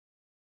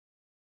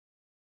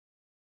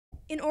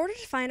In order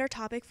to find our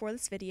topic for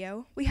this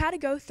video, we had to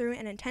go through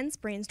an intense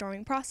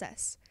brainstorming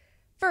process.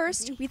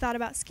 First, we thought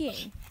about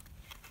skiing.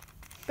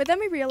 But then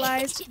we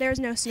realized there's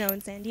no snow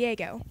in San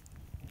Diego.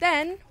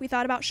 Then, we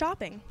thought about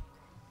shopping.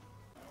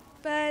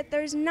 But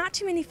there's not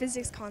too many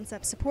physics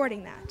concepts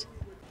supporting that.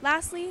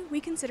 Lastly, we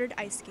considered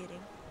ice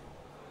skating.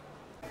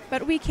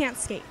 But we can't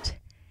skate.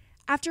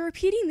 After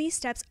repeating these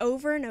steps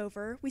over and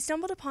over, we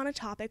stumbled upon a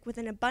topic with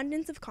an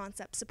abundance of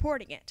concepts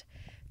supporting it: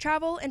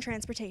 travel and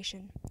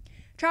transportation.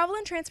 Travel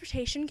and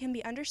transportation can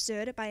be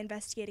understood by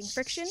investigating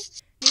friction,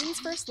 Newton's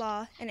first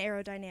law, and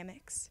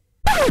aerodynamics.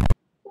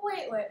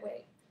 Wait.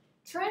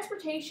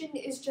 Transportation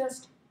is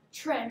just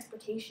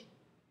transportation.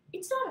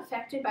 It's not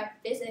affected by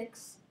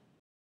physics.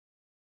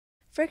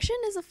 Friction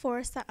is a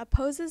force that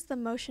opposes the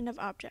motion of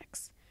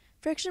objects.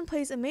 Friction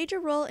plays a major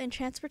role in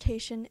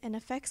transportation and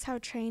affects how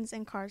trains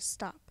and cars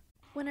stop.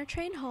 When a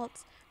train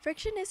halts,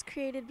 friction is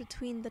created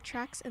between the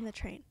tracks and the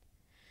train.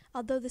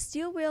 Although the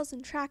steel wheels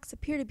and tracks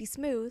appear to be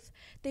smooth,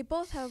 they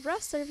both have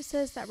rough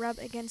surfaces that rub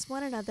against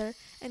one another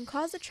and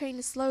cause the train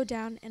to slow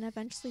down and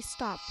eventually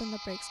stop when the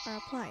brakes are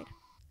applied.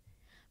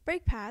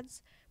 Brake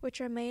pads,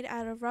 which are made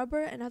out of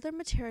rubber and other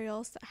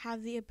materials that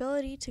have the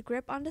ability to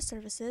grip onto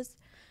surfaces,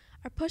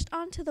 are pushed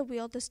onto the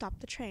wheel to stop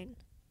the train.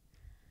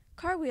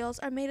 Car wheels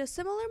are made of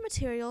similar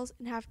materials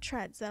and have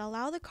treads that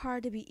allow the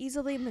car to be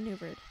easily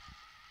maneuvered.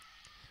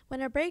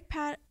 When a brake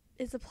pad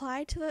is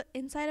applied to the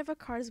inside of a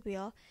car's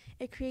wheel,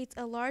 it creates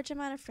a large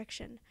amount of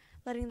friction,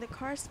 letting the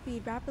car's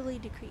speed rapidly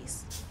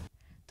decrease.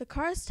 The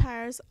car's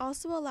tires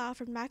also allow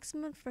for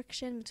maximum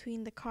friction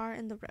between the car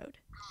and the road.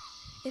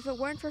 If it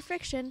weren't for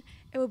friction,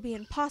 it would be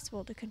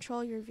impossible to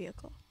control your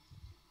vehicle.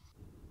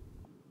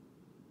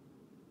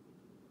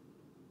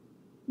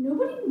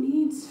 Nobody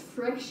needs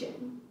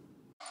friction.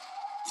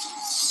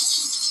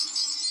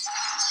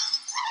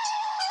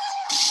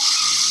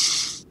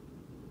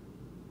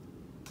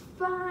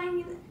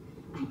 Fine.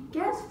 I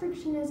guess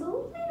friction is a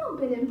little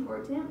bit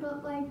important,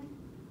 but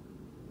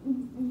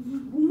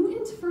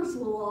Newton's first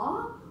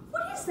law?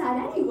 What is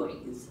that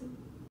anyways?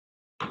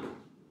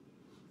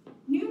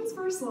 Newton's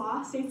first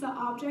law states that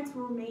objects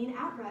will remain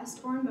at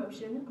rest or in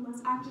motion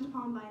unless acted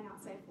upon by an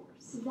outside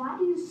force.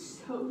 That is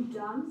so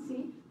dumb.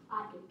 See,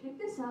 I can pick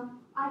this up,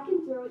 I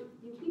can throw it,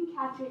 you can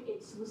catch it,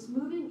 it's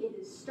moving, it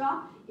is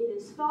stopped, it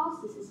is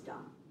false, this is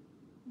dumb.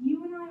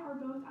 You and I are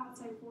both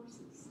outside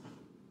forces.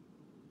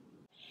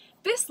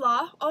 This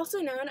law, also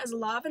known as the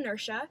law of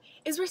inertia,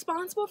 is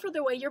responsible for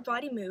the way your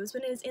body moves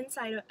when it is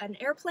inside an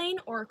airplane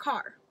or a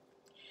car.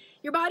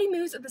 Your body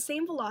moves at the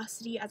same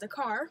velocity as a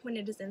car when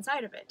it is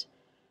inside of it.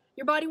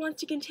 Your body wants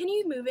to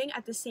continue moving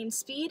at the same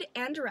speed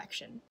and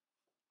direction.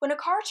 When a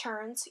car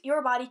turns,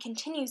 your body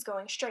continues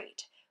going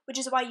straight, which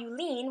is why you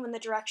lean when the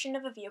direction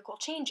of a vehicle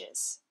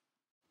changes.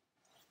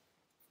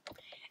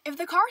 If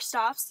the car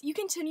stops, you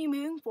continue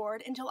moving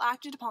forward until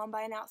acted upon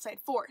by an outside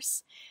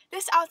force.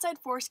 This outside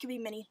force can be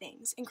many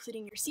things,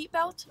 including your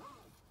seatbelt,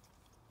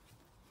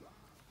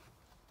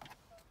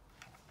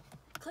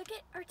 Click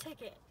it or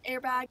ticket.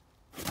 airbag,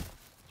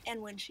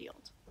 and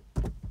windshield.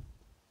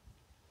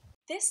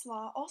 This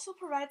law also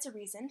provides a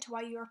reason to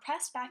why you are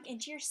pressed back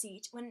into your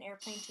seat when an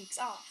airplane takes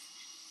off.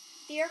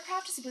 The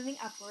aircraft is moving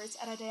upwards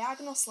at a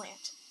diagonal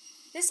slant.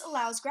 This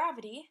allows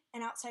gravity,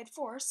 an outside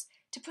force,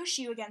 to push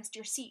you against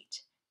your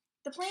seat.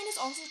 The plane is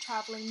also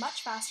traveling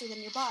much faster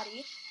than your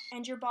body,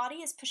 and your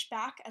body is pushed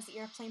back as the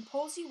airplane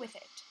pulls you with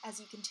it as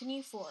you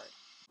continue forward.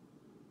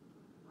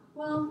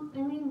 Well,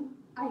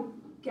 I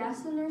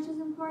guess inertia is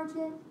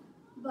important,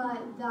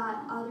 but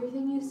that other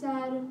thing you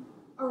said,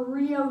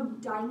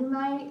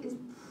 aerodynamics, is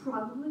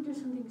probably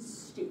just something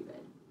stupid.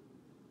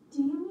 Do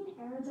you mean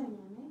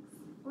aerodynamics?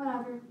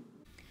 Whatever.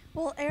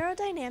 Well,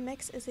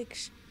 aerodynamics is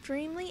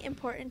extremely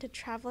important to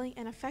traveling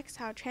and affects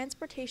how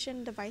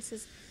transportation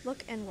devices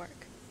look and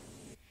work.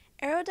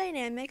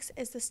 Aerodynamics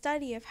is the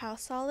study of how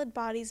solid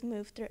bodies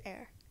move through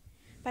air.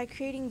 By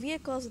creating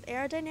vehicles with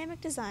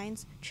aerodynamic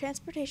designs,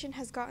 transportation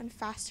has gotten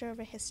faster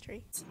over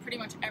history. Pretty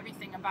much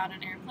everything about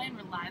an airplane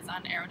relies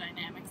on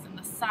aerodynamics and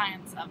the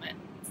science of it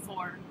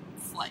for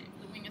flight.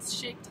 The wing is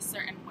shaped a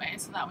certain way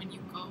so that when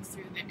you go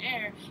through the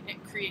air,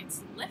 it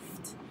creates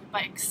lift by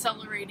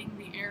accelerating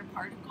the air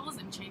particles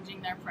and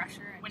changing their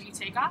pressure. When you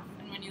take off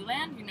and when you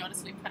land, you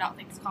notice we put out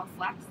things called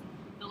flaps.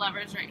 The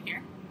lever is right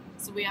here.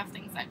 So we have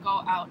things that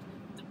go out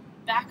the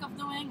back of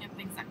the wing and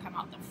things that come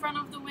out the front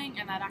of the wing,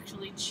 and that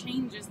actually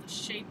changes the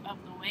shape of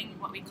the wing,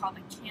 what we call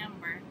the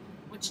camber,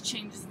 which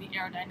changes the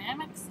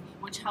aerodynamics,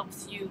 which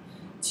helps you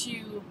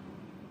to,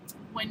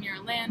 when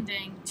you're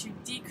landing, to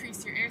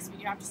decrease your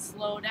airspeed. You have to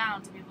slow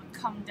down to be able to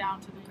come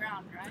down to the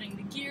ground, right? Putting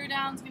the gear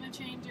down is going to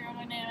change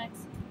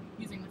aerodynamics.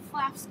 Using the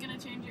flaps is going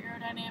to change your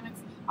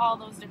aerodynamics. All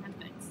those different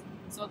things.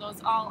 So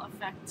those all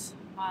affect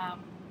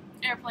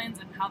airplanes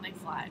and how they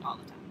fly all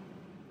the time.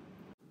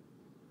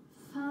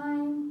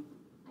 Fine.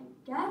 I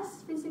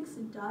guess physics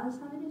does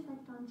have an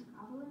effect on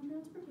travel and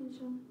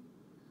transportation.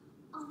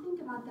 I'll think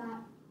about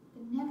that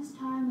the next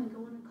time I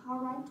go on a car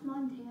ride to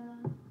Montana,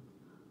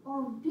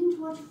 or binge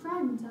watch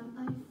Friends at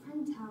my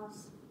friend's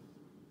house.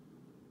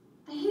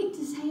 I hate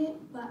to say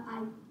it, but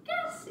I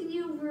guess Yes,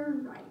 you were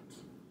right.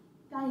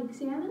 By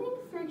examining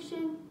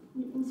friction,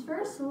 Newton's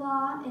first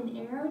law in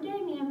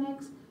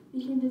aerodynamics,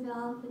 we can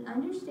develop an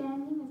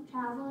understanding of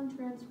travel and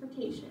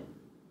transportation.